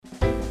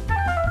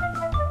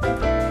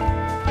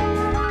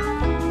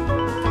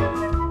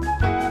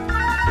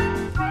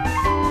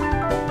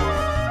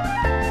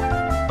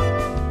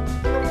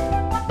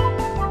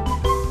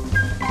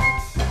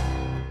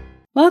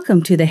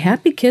Welcome to the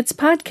Happy Kids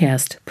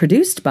Podcast,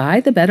 produced by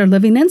the Better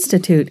Living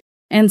Institute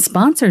and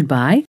sponsored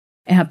by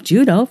App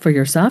Judo for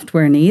your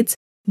software needs,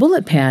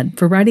 BulletPad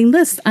for writing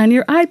lists on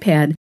your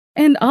iPad,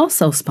 and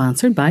also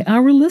sponsored by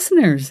our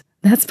listeners.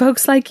 That's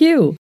folks like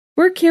you.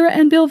 We're Kira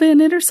and Bill Van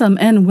Ittersum,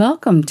 and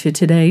welcome to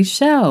today's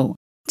show.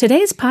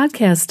 Today's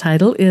podcast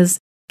title is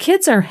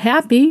Kids Are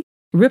Happy,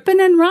 Rippin'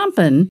 and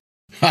Rompin'.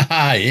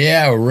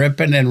 Yeah,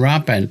 ripping and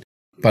romping.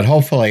 But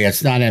hopefully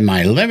it's not in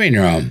my living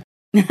room.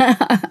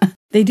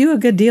 They do a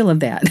good deal of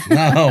that.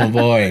 Oh,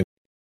 boy.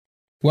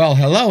 Well,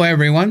 hello,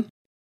 everyone.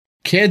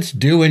 Kids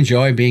do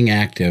enjoy being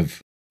active.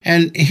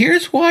 And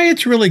here's why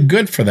it's really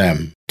good for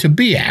them to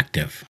be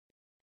active,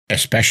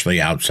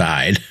 especially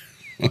outside.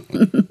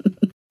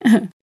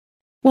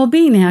 Well,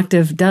 being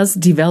active does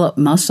develop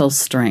muscle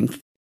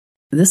strength.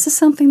 This is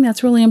something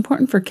that's really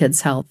important for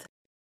kids' health.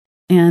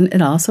 And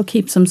it also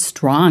keeps them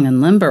strong and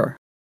limber.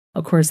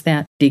 Of course,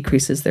 that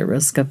decreases their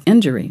risk of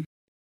injury.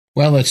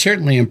 Well, it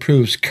certainly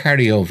improves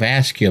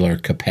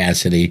cardiovascular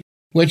capacity,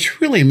 which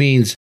really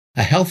means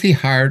a healthy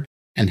heart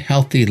and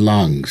healthy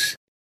lungs.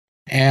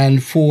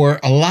 And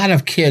for a lot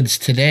of kids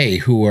today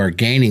who are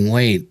gaining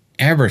weight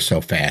ever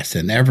so fast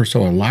and ever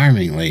so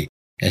alarmingly,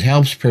 it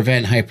helps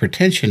prevent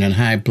hypertension and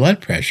high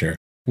blood pressure,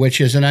 which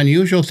is an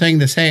unusual thing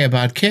to say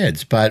about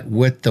kids. But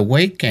with the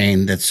weight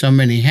gain that so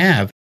many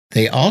have,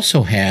 they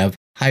also have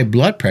high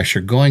blood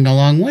pressure going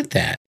along with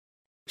that.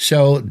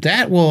 So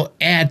that will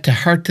add to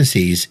heart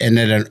disease and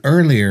at an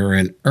earlier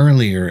and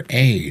earlier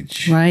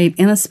age. Right.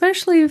 And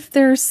especially if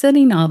they're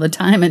sitting all the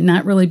time and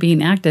not really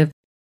being active.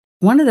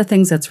 One of the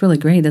things that's really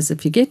great is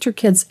if you get your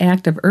kids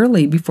active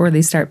early before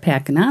they start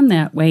packing on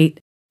that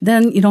weight,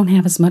 then you don't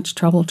have as much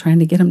trouble trying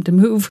to get them to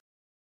move.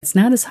 It's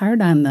not as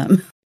hard on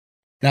them.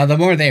 Now, the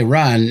more they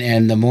run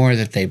and the more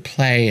that they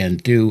play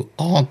and do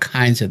all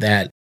kinds of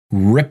that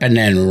ripping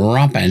and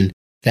romping,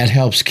 that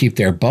helps keep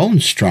their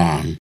bones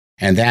strong.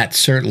 And that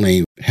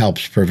certainly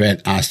helps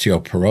prevent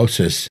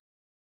osteoporosis.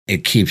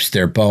 It keeps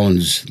their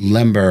bones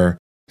limber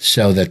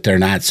so that they're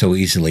not so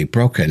easily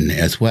broken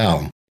as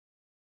well.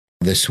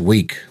 This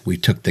week, we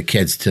took the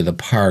kids to the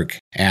park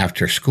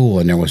after school,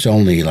 and there was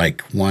only like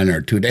 1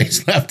 or 2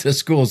 days left of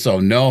school, so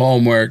no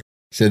homework.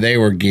 So they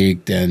were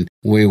geeked, and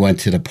we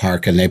went to the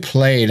park, and they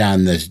played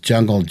on this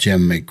jungle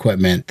gym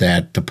equipment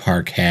that the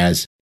park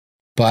has.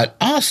 But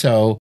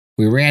also,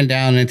 we ran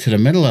down into the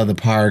middle of the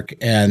park,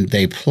 and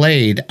they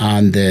played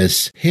on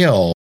this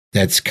hill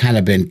that's kind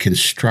of been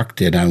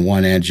constructed on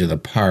one edge of the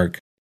park.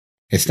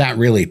 It's not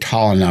really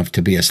tall enough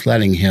to be a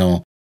sledding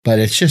hill, but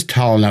it's just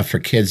tall enough for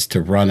kids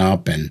to run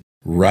up and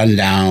run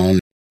down.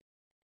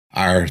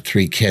 Our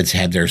 3 kids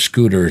had their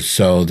scooters,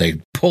 so they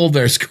pulled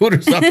their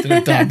scooters up to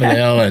the top of the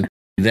hill and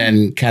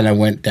then kind of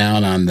went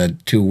down on the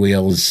 2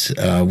 wheels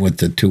with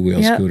the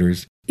 2-wheel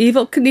scooters.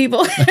 Evel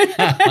Knievel.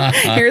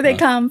 Here they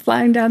come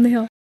flying down the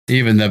hill.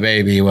 Even the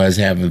baby was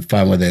having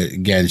fun with it.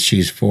 Again,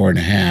 she's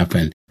 4.5,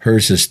 and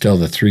hers is still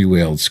the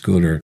 3-wheeled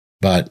scooter.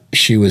 But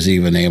she was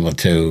even able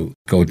to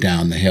go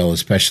down the hill,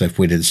 especially if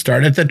we didn't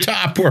start at the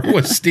top where it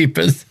was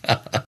steepest.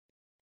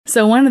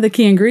 So one of the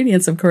key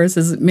ingredients, of course,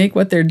 is make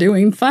what they're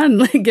doing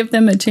fun. Give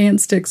them a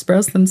chance to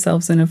express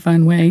themselves in a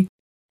fun way.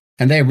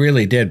 And they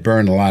really did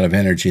burn a lot of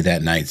energy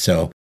that night.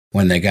 So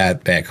when they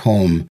got back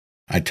home,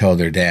 I told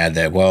their dad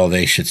that, well,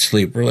 they should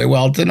sleep really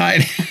well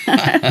tonight.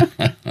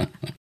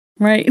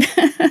 Right.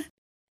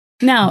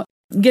 Now,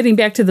 getting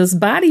back to this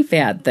body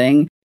fat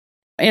thing,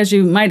 as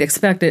you might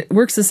expect, it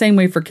works the same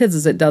way for kids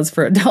as it does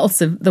for adults.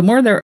 The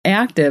more they're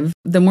active,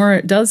 the more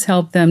it does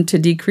help them to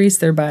decrease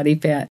their body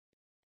fat.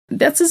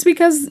 That's just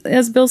because,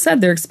 as Bill said,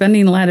 they're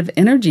expending a lot of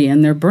energy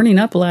and they're burning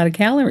up a lot of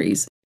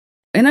calories.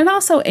 And it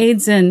also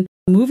aids in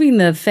moving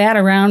the fat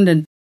around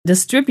and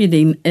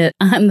distributing it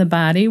on the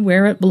body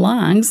where it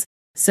belongs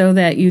so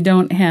that you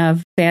don't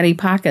have fatty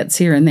pockets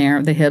here and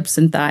there, the hips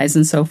and thighs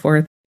and so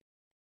forth.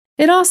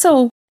 It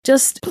also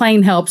just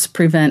plain helps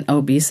prevent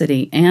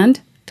obesity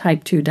and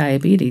type 2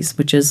 diabetes,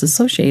 which is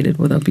associated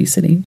with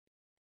obesity.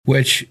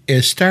 Which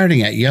is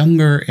starting at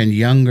younger and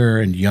younger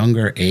and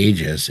younger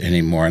ages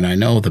anymore. And I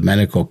know the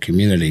medical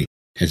community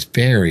is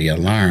very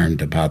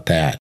alarmed about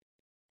that.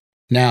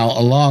 Now,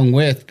 along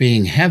with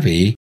being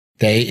heavy,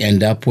 they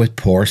end up with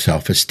poor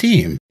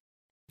self-esteem.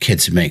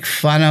 Kids make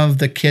fun of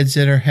the kids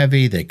that are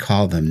heavy. They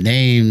call them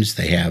names.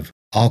 They have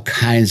all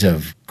kinds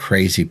of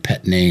crazy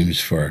pet names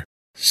for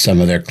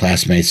some of their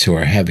classmates who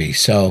are heavy.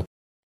 So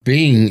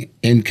being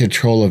in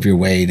control of your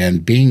weight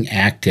and being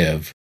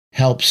active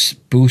helps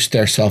boost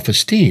their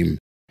self-esteem,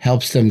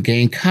 helps them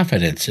gain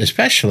confidence,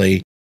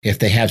 especially if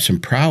they have some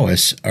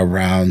prowess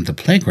around the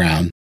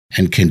playground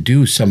and can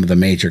do some of the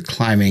major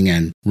climbing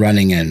and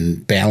running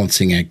and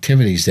balancing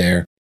activities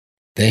there.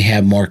 They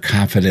have more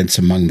confidence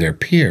among their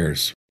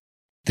peers.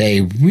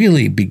 They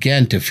really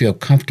begin to feel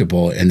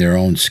comfortable in their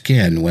own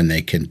skin when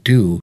they can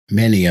do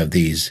many of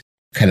these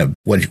kind of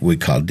what we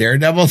call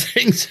daredevil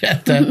things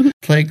at the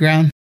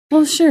playground.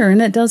 Well, sure.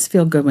 And it does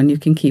feel good when you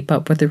can keep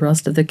up with the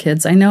rest of the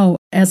kids. I know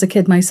as a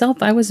kid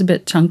myself, I was a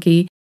bit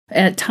chunky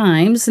at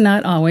times,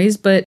 not always,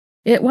 but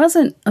it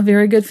wasn't a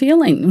very good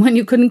feeling when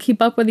you couldn't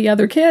keep up with the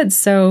other kids.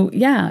 So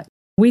yeah,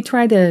 we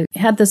try to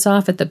head this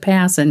off at the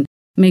pass and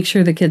make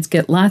sure the kids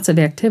get lots of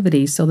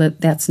activity so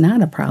that that's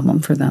not a problem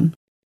for them.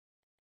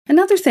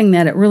 Another thing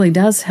that it really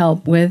does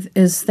help with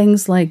is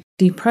things like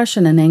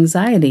depression and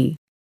anxiety.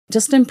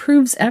 Just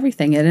improves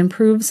everything. It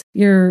improves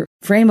your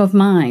frame of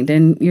mind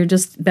and you're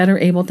just better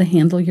able to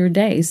handle your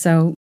day.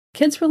 So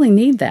kids really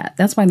need that.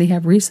 That's why they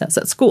have recess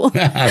at school.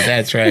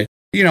 That's right.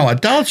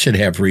 Adults should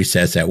have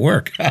recess at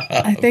work.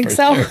 I think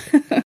so.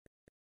 Sure.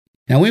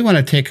 Now we want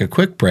to take a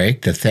quick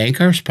break to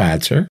thank our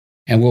sponsor,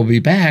 and we'll be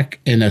back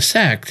in a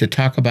sec to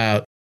talk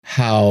about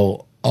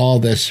how all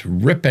this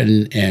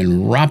ripping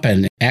and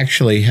romping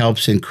actually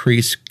helps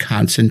increase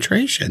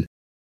concentration.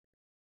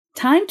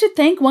 Time to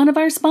thank one of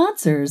our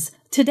sponsors.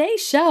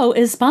 Today's show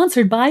is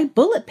sponsored by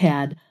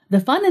BulletPad, the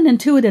fun and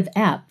intuitive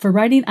app for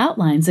writing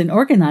outlines and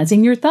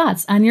organizing your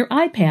thoughts on your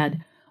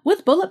iPad.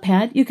 With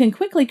BulletPad, you can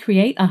quickly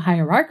create a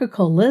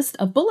hierarchical list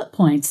of bullet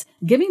points,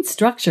 giving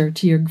structure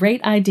to your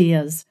great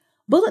ideas.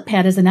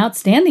 BulletPad is an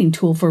outstanding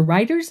tool for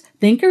writers,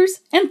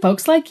 thinkers, and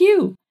folks like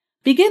you.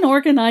 Begin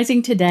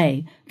organizing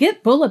today.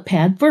 Get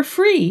BulletPad for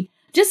free.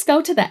 Just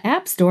go to the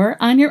App Store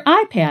on your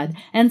iPad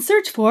and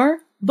search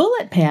for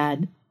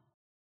BulletPad.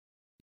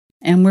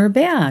 And we're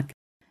back.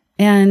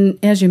 And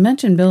as you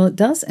mentioned, Bill, it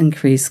does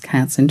increase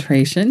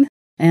concentration,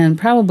 and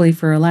probably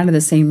for a lot of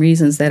the same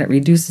reasons that it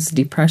reduces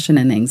depression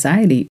and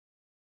anxiety.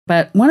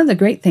 But one of the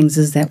great things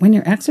is that when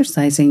you're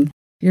exercising,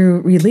 you're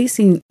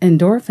releasing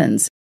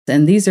endorphins,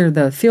 and these are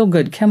the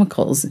feel-good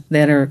chemicals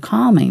that are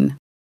calming.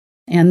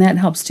 And that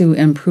helps to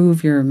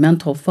improve your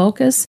mental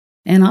focus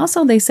and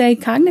also, they say,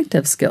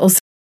 cognitive skills.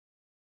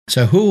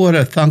 So who would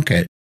have thunk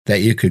it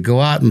that you could go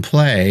out and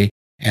play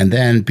and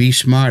then be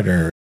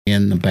smarter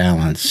in the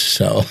balance?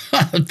 So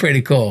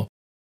pretty cool.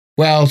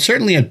 Well,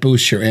 certainly it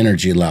boosts your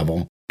energy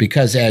level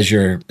because as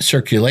your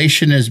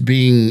circulation is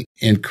being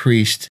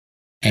increased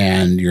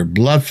and your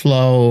blood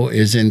flow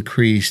is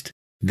increased,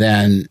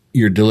 then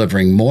you're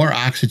delivering more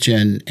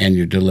oxygen and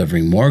you're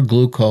delivering more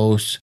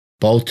glucose,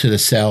 both to the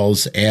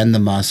cells and the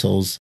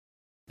muscles.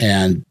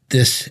 And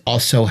this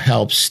also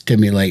helps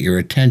stimulate your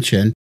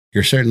attention.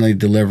 You're certainly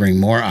delivering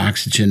more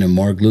oxygen and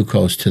more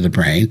glucose to the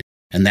brain.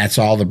 And that's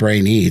all the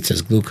brain eats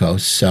is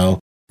glucose. So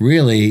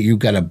really, you've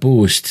got a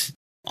boost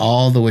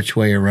all the which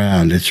way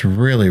around. It's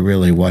really,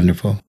 really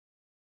wonderful.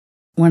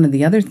 One of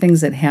the other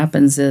things that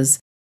happens is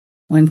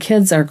when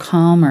kids are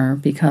calmer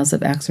because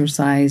of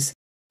exercise,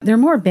 they're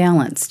more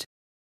balanced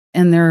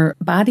and their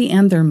body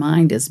and their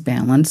mind is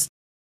balanced.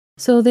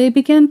 So they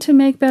begin to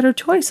make better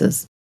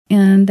choices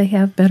and they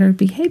have better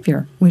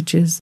behavior, which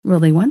is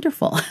really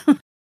wonderful.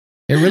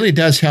 It really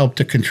does help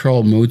to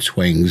control mood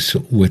swings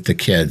with the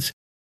kids,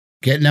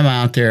 getting them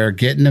out there,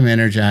 getting them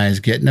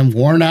energized, getting them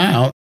worn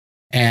out.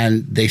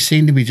 And they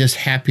seem to be just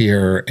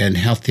happier and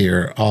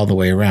healthier all the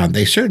way around.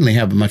 They certainly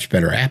have a much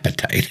better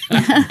appetite.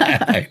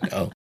 I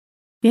know.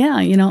 Yeah,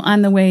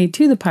 on the way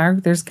to the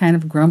park, there's kind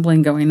of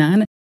grumbling going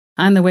on.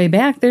 On the way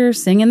back, they're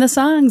singing the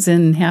songs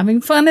and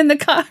having fun in the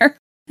car.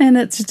 And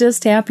it's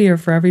just happier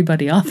for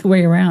everybody all the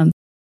way around.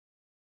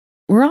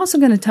 We're also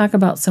going to talk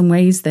about some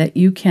ways that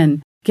you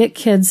can get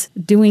kids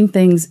doing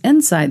things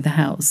inside the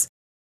house.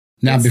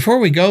 Now, before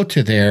we go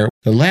to there,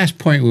 the last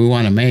point we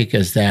want to make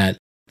is that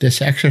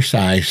this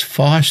exercise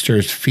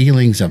fosters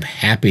feelings of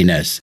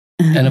happiness.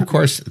 And of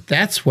course,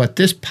 that's what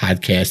this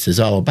podcast is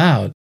all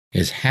about,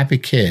 is happy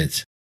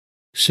kids.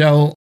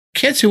 So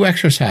kids who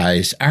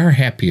exercise are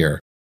happier.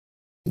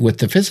 With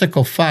the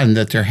physical fun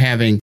that they're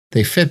having,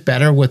 they fit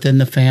better within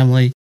the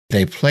family.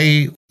 They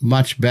play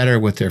much better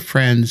with their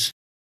friends.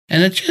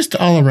 And it just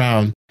all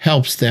around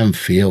helps them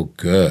feel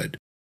good.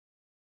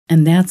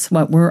 And that's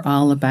what we're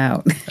all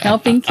about,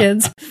 helping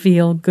kids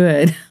feel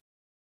good.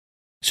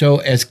 So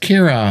as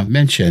Kira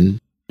mentioned,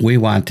 we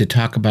want to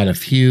talk about a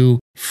few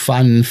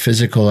fun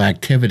physical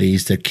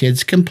activities that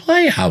kids can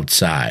play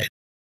outside.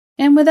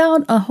 And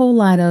without a whole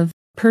lot of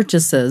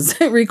purchases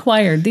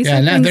required.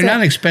 They're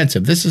not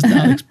expensive. This is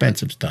not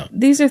expensive stuff.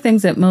 These are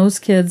things that most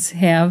kids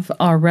have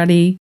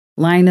already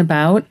lying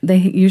about. They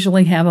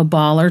usually have a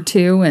ball or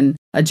two and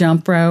a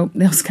jump rope,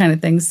 those kind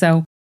of things.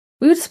 So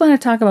we just want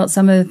to talk about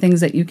some of the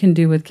things that you can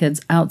do with kids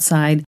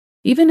outside,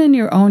 even in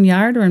your own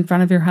yard or in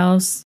front of your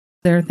house.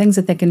 There are things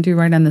that they can do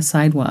right on the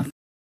sidewalk.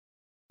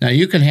 Now,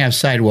 you can have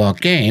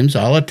sidewalk games.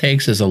 All it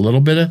takes is a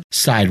little bit of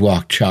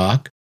sidewalk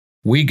chalk.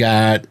 We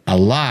got a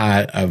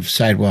lot of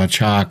sidewalk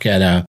chalk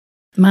at a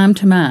Mom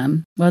to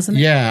Mom, wasn't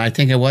it? Yeah, I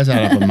think it was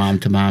out of a Mom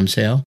to Mom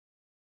sale.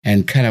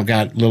 And kind of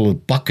got little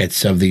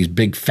buckets of these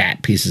big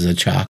fat pieces of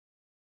chalk.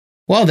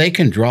 Well, they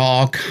can draw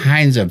all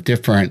kinds of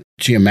different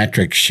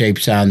geometric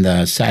shapes on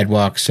the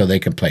sidewalk so they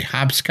can play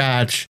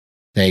hopscotch.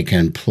 They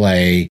can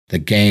play the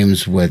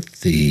games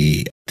with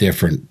the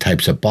different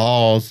types of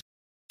balls.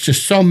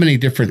 Just so many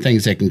different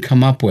things they can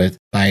come up with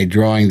by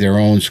drawing their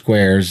own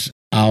squares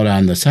out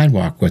on the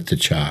sidewalk with the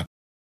chalk.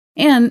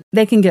 And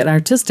they can get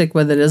artistic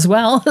with it as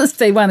well if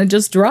they want to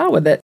just draw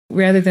with it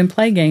rather than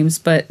play games.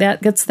 But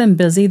that gets them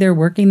busy. They're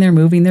working, they're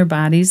moving their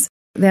bodies.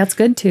 That's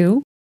good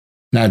too.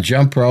 Now,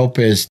 jump rope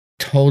is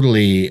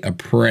totally a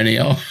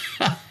perennial.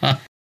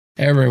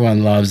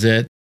 Everyone loves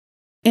it.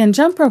 And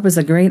jump rope is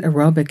a great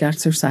aerobic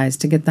exercise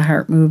to get the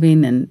heart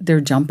moving, and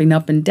they're jumping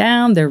up and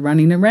down, they're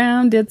running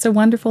around. It's a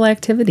wonderful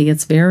activity.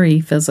 It's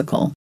very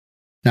physical.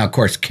 Now, of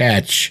course,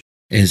 catch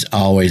is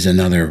always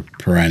another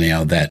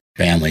perennial that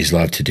families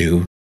love to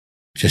do.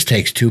 Just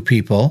takes two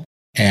people,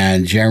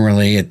 and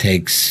generally it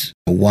takes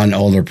one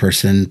older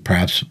person,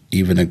 perhaps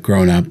even a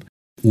grown-up,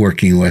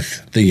 working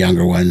with the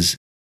younger ones.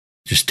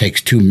 Just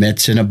takes two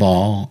mitts and a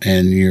ball,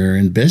 and you're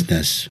in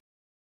business.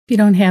 If you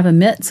don't have a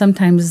mitt,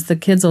 sometimes the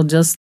kids will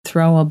just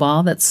throw a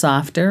ball that's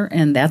softer,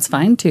 and that's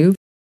fine too,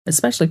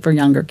 especially for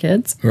younger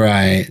kids.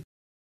 Right.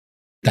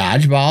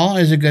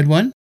 Dodgeball is a good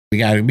one. We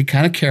got to be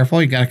kind of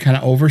careful. You got to kind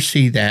of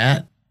oversee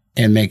that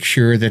and make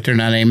sure that they're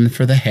not aiming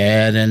for the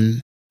head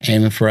and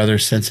aiming for other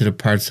sensitive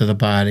parts of the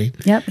body.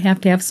 Yep,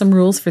 have to have some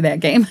rules for that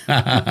game.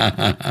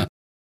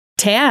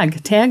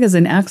 Tag. Tag is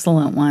an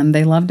excellent one.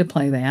 They love to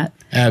play that.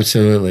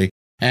 Absolutely.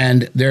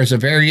 And there's a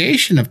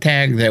variation of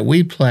tag that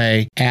we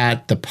play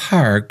at the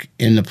park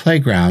in the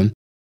playground.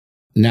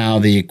 Now,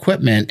 the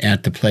equipment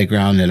at the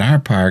playground at our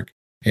park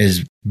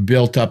is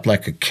built up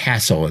like a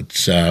castle.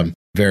 It's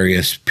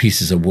various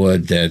pieces of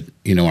wood that,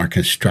 are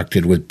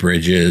constructed with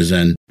bridges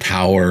and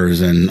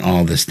towers and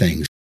all these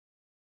things.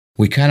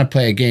 We kind of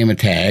play a game of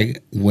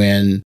tag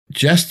when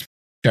just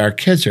our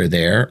kids are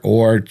there,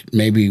 or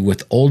maybe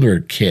with older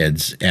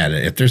kids at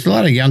it. If there's a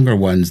lot of younger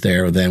ones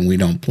there, then we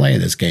don't play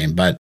this game.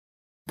 But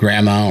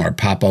Grandma or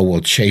Papa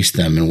will chase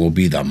them and will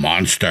be the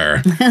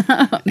monster.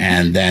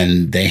 And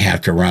then they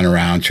have to run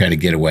around, try to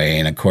get away.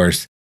 And of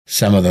course,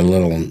 some of the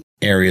little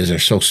areas are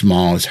so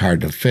small, it's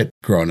hard to fit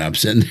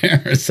grown-ups in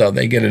there. So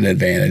they get an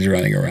advantage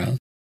running around.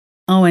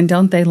 Oh, and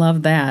don't they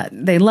love that?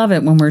 They love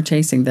it when we're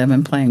chasing them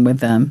and playing with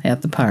them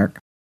at the park.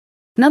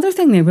 Another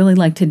thing they really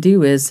like to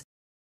do is,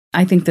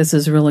 I think this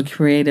is really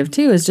creative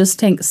too, is just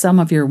take some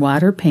of your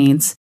water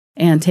paints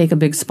and take a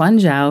big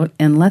sponge out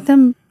and let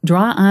them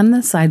draw on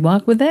the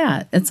sidewalk with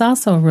that. It's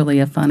also really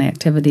a fun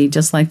activity,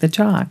 just like the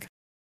chalk.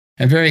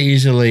 And very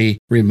easily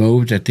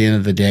removed at the end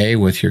of the day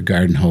with your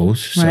garden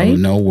hose, so right.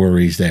 No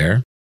worries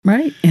there.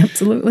 Right,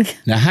 absolutely.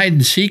 Now, hide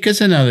and seek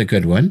is another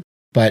good one,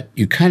 but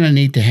you kind of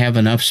need to have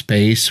enough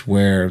space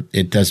where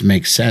it does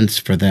make sense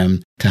for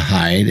them to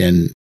hide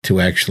and to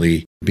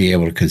actually be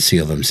able to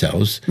conceal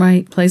themselves.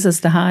 Right, places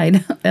to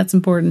hide. That's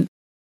important.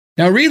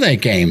 Now, relay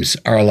games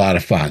are a lot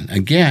of fun.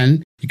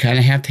 Again, you kind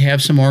of have to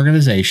have some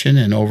organization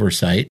and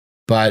oversight,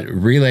 but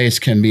relays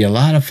can be a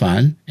lot of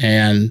fun.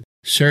 And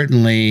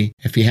certainly,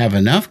 if you have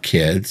enough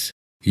kids,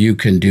 you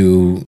can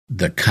do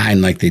the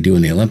kind like they do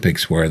in the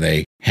Olympics where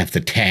they have to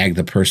tag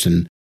the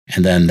person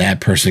and then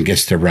that person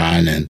gets to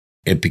run and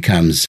it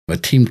becomes a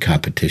team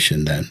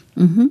competition then.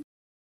 Mm-hmm.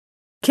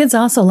 Kids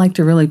also like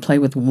to really play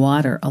with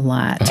water a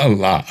lot. A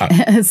lot.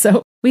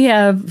 So we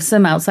have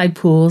some outside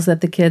pools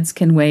that the kids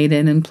can wade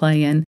in and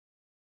play in.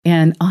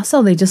 And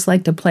also they just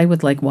like to play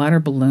with like water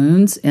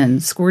balloons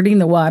and squirting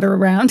the water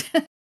around.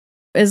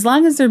 As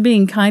long as they're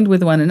being kind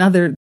with one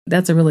another,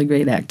 that's a really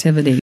great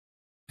activity.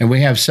 And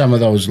we have some of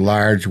those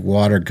large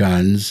water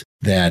guns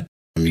that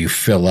you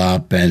fill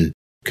up and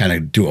kind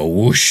of do a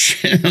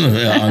whoosh,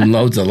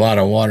 unloads a lot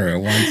of water at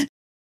once.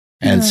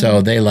 And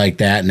so they like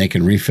that, and they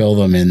can refill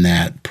them in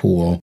that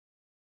pool.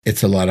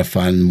 It's a lot of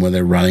fun when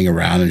they're running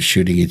around and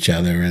shooting each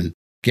other and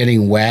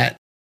getting wet,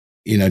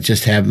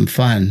 just having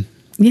fun.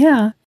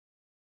 Yeah.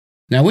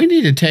 Now we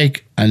need to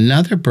take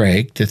another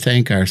break to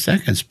thank our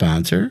second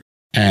sponsor,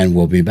 and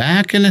we'll be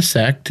back in a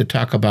sec to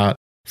talk about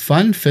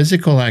fun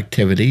physical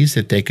activities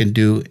that they can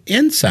do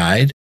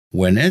inside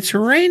when it's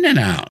raining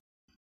out.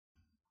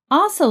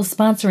 Also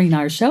sponsoring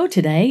our show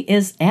today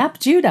is App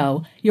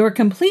Judo, your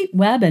complete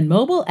web and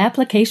mobile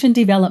application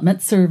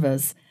development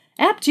service.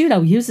 App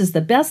Judo uses the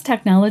best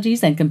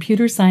technologies and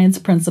computer science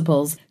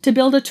principles to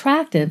build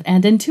attractive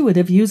and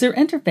intuitive user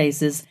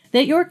interfaces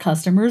that your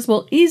customers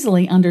will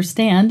easily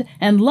understand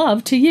and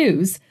love to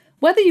use.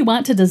 Whether you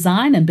want to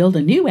design and build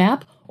a new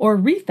app or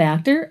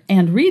refactor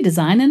and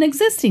redesign an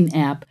existing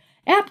app,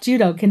 App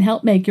Judo can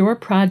help make your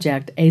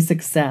project a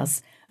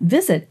success.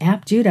 Visit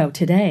App Judo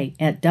today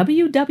at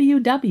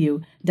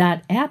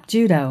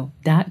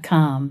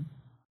www.appjudo.com.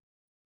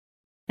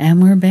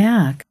 And we're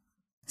back.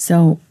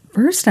 So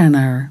first on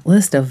our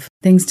list of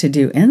things to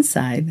do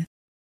inside,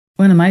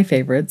 one of my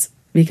favorites,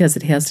 because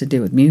it has to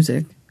do with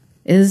music,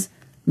 is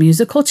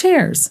musical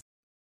chairs.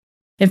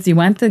 If you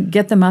want to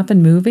get them up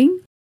and moving,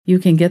 you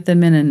can get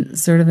them in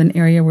sort of an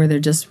area where they're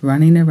just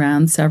running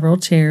around several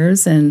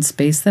chairs and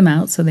space them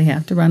out so they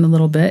have to run a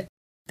little bit.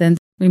 Then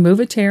we move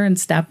a chair and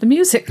stop the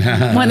music.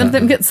 One of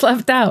them gets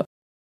left out.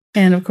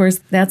 And of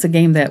course, that's a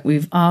game that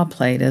we've all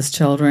played as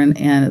children,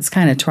 and it's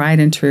kind of tried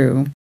and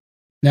true.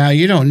 Now,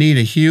 you don't need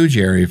a huge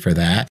area for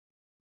that.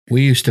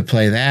 We used to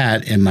play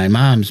that in my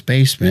mom's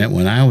basement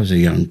when I was a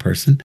young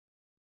person.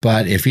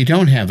 But if you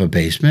don't have a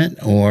basement,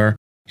 or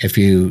if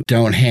you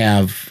don't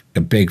have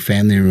a big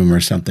family room or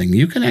something,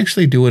 you can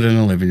actually do it in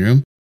a living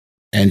room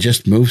and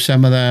just move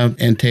some of the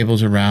end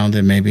tables around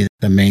and maybe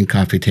the main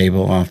coffee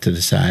table off to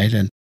the side,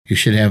 and you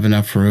should have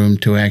enough room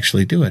to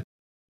actually do it.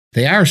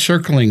 they are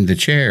circling the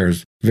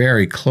chairs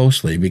very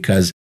closely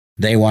because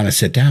they want to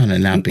sit down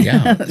and not be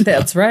out.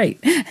 That's right.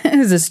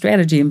 There's a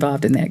strategy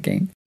involved in that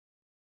game.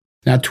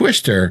 Now,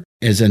 Twister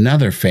is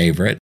another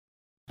favorite.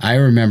 I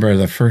remember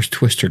the first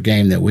Twister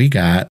game that we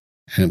got,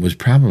 and it was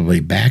probably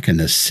back in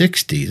the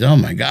 60s. Oh,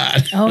 my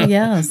God. Oh,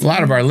 yes. A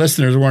lot of our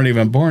listeners weren't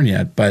even born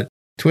yet, but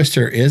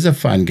Twister is a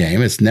fun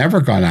game. It's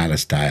never gone out of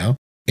style.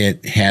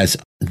 It has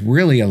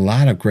really a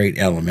lot of great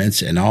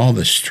elements and all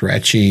the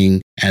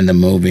stretching and the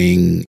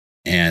moving,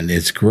 and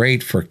it's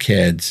great for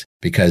kids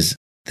because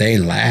they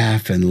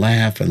laugh and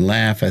laugh and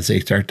laugh as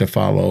they start to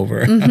fall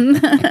over.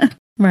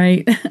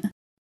 Right.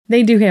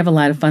 They do have a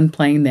lot of fun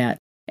playing that.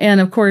 And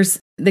of course,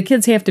 the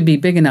kids have to be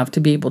big enough to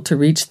be able to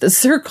reach the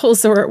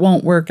circles or it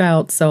won't work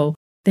out. So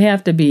they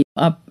have to be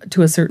up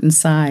to a certain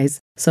size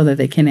so that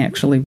they can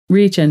actually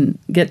reach and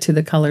get to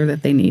the color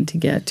that they need to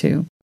get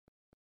to.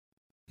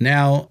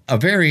 Now, a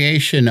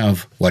variation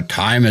of What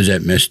Time Is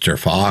It, Mr.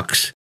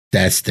 Fox?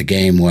 That's the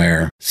game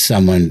where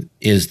someone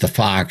is the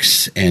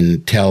fox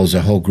and tells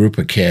a whole group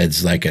of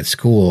kids, like at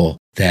school,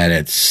 that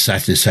it's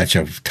such and such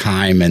a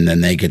time, and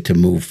then they get to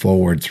move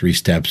forward 3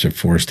 steps or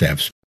 4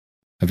 steps.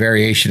 A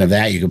variation of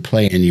that you can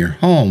play in your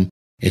home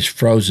is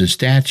Frozen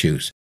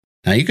Statues.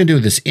 Now, you can do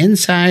this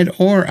inside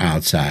or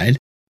outside,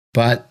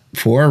 but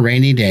for a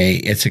rainy day,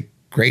 it's a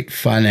great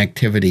fun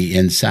activity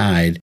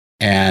inside,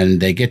 and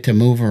they get to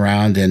move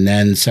around, and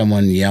then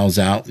someone yells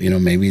out,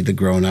 maybe the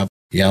grown-up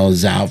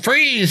yells out,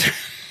 freeze!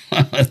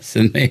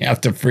 And they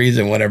have to freeze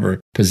in whatever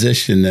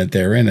position that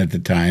they're in at the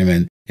time,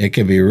 and it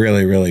can be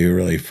really, really,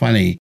 really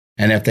funny.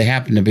 And if they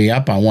happen to be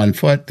up on 1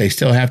 foot, they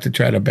still have to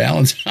try to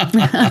balance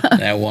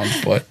that 1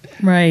 foot.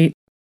 Right.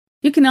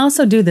 You can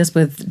also do this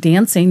with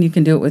dancing. You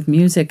can do it with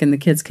music, and the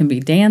kids can be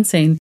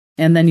dancing,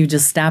 and then you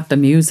just stop the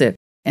music,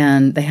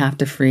 and they have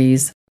to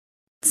freeze.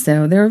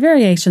 So there are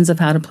variations of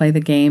how to play the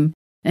game,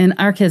 and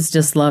our kids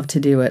just love to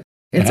do it.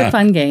 It's a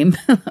fun game.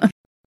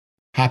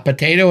 Hot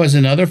potato is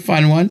another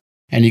fun one,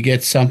 and you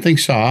get something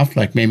soft,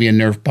 like maybe a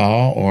Nerf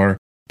ball or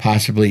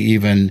possibly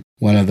even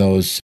one of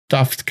those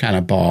stuffed kind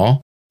of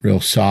ball, real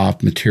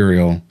soft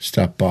material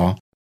stuffed ball.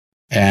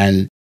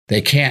 And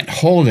they can't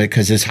hold it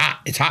because it's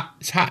hot, it's hot,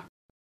 it's hot.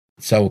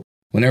 So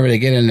whenever they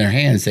get it in their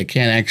hands, they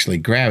can't actually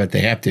grab it.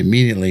 They have to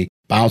immediately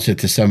bounce it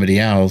to somebody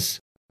else.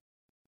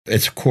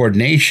 It's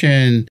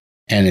coordination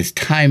and it's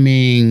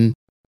timing.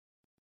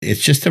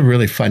 It's just a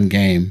really fun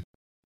game.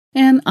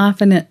 And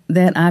often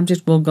that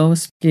object will go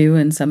askew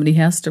and somebody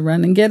has to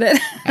run and get it.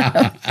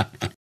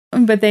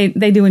 But they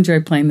do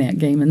enjoy playing that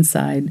game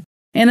inside.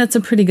 And it's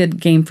a pretty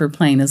good game for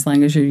playing as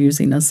long as you're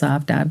using a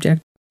soft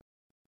object.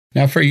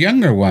 Now, for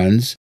younger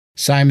ones,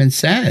 Simon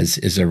Says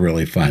is a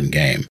really fun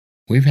game.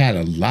 We've had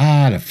a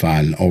lot of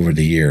fun over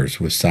the years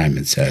with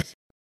Simon Says.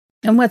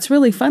 And what's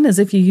really fun is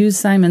if you use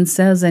Simon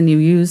Says and you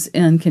use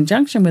in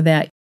conjunction with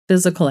that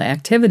physical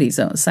activities.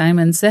 So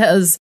Simon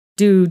Says,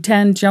 do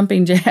 10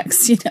 jumping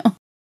jacks,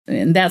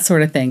 and that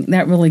sort of thing.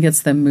 That really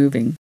gets them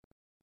moving.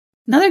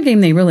 Another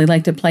game they really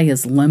like to play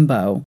is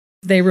Limbo.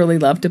 They really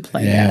love to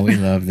play that. Yeah, we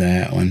love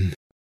that one.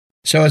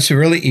 So it's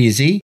really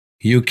easy.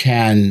 You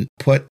can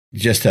put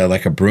just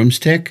like a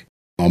broomstick,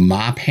 a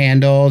mop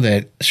handle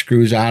that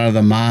screws out of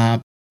the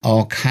mop,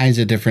 all kinds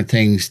of different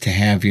things to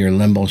have your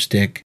limbo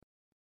stick.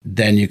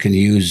 Then you can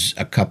use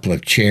a couple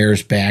of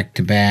chairs back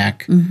to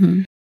back.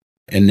 Mm-hmm.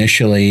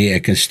 Initially,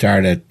 it can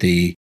start at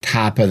the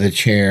top of the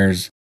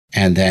chairs,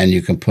 and then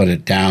you can put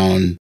it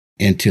down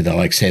into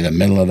the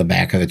middle of the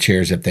back of the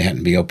chairs if they happen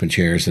to be open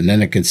chairs. And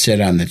then it can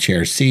sit on the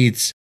chair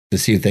seats to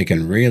see if they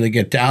can really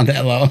get down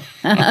that low.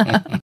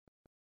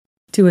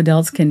 2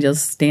 adults can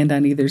just stand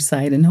on either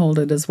side and hold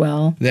it as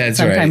well. That's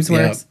sometimes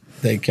right. Works.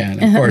 Yep, they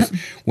can. Of course,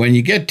 when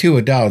you get 2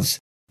 adults,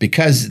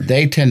 because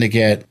they tend to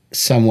get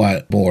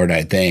somewhat bored,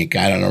 I think.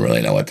 I don't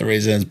really know what the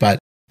reason is, but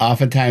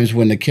oftentimes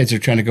when the kids are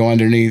trying to go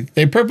underneath,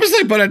 they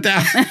purposely put it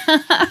down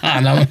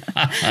on them.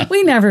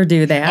 We never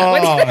do that.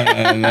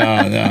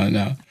 Oh,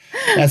 no.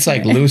 That's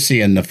like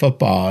Lucy in the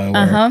football,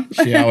 where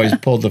she always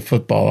pulled the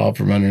football out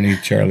from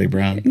underneath Charlie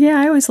Brown. Yeah,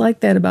 I always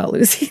liked that about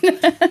Lucy.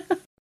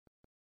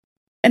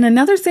 And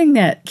another thing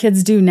that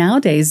kids do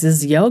nowadays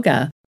is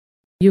yoga.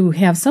 You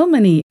have so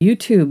many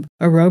YouTube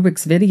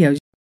aerobics videos.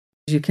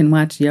 You can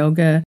watch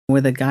yoga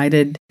with the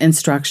guided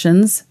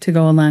instructions to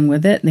go along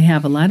with it. They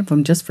have a lot of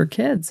them just for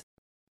kids.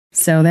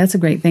 So that's a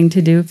great thing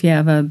to do if you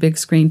have a big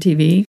screen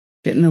TV.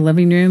 Get in the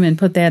living room and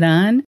put that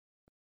on.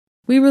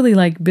 We really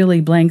like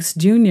Billy Blanks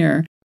Jr.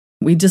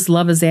 We just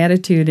love his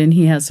attitude, and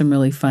he has some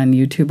really fun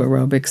YouTube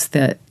aerobics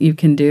that you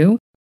can do.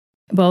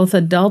 Both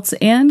adults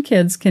and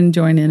kids can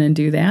join in and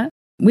do that.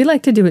 We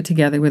like to do it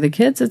together with the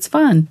kids. It's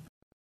fun.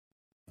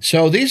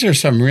 So these are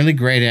some really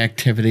great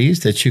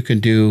activities that you can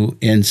do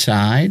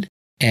inside,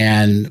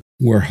 and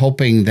we're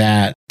hoping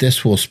that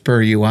this will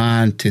spur you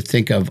on to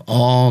think of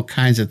all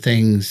kinds of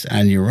things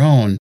on your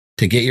own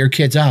to get your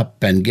kids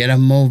up and get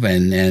them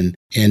moving and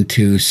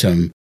into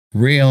some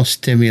real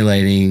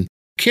stimulating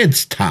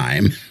kids'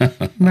 time.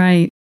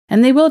 Right.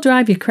 And they will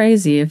drive you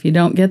crazy if you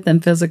don't get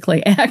them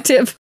physically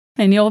active.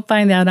 And you'll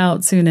find that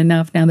out soon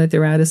enough now that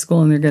they're out of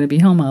school and they're going to be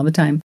home all the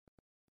time.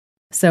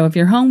 So if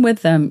you're home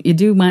with them, you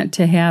do want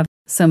to have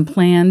some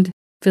planned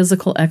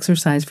physical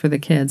exercise for the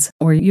kids,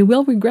 or you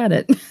will regret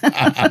it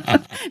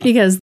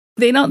because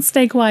they don't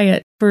stay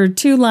quiet for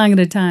too long at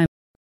a time.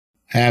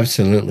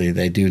 Absolutely.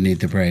 They do need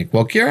the break.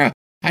 Well, Kira,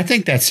 I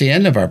think that's the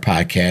end of our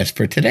podcast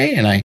for today.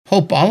 And I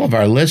hope all of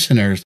our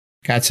listeners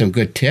got some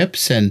good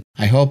tips. And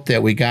I hope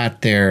that we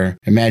got their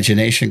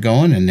imagination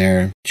going and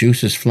their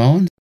juices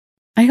flowing.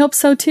 I hope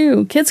so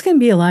too. Kids can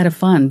be a lot of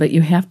fun, but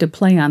you have to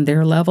play on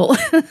their level.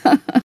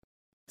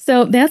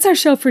 So that's our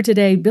show for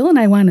today. Bill and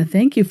I want to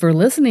thank you for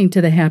listening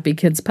to the Happy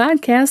Kids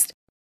Podcast.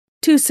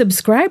 To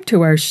subscribe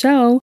to our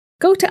show,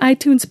 go to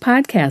iTunes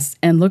Podcasts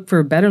and look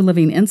for Better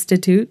Living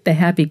Institute, the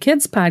Happy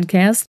Kids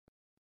Podcast.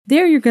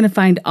 There you're going to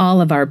find all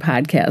of our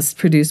podcasts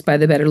produced by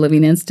the Better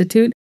Living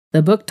Institute,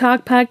 the Book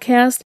Talk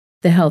Podcast,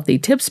 the Healthy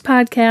Tips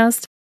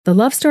Podcast, the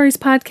Love Stories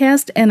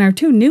Podcast, and our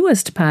two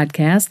newest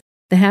podcasts,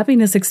 the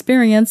Happiness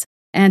Experience,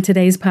 and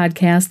today's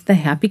podcast, the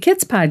Happy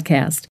Kids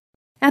Podcast.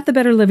 At the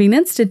Better Living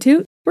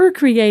Institute, we're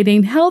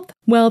creating health,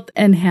 wealth,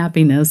 and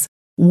happiness,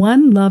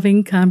 one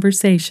loving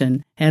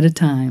conversation at a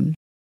time.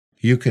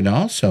 You can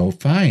also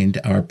find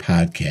our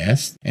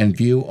podcast and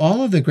view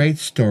all of the great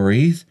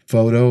stories,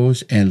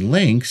 photos, and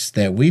links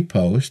that we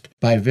post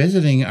by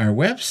visiting our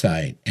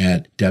website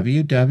at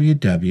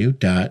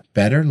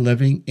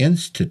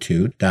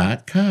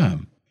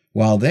www.betterlivinginstitute.com.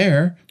 While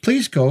there,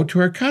 please go to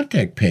our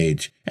contact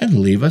page and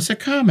leave us a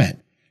comment.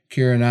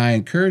 Kira and I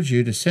encourage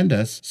you to send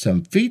us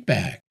some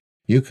feedback.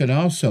 You can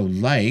also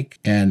like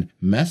and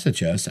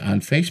message us on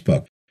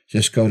Facebook.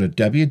 Just go to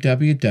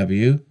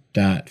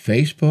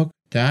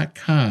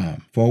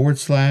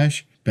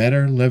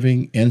www.facebook.com/Better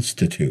Living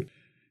Institute.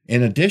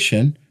 In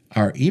addition,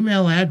 our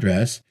email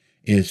address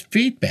is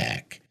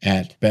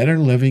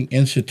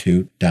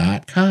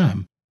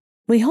feedback@betterlivinginstitute.com.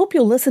 We hope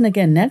you'll listen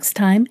again next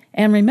time,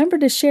 and remember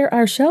to share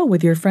our show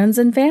with your friends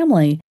and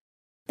family.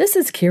 This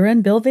is Kira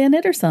and Bill Van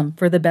Ittersum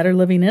for the Better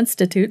Living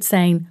Institute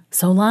saying,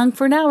 so long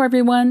for now,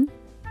 everyone.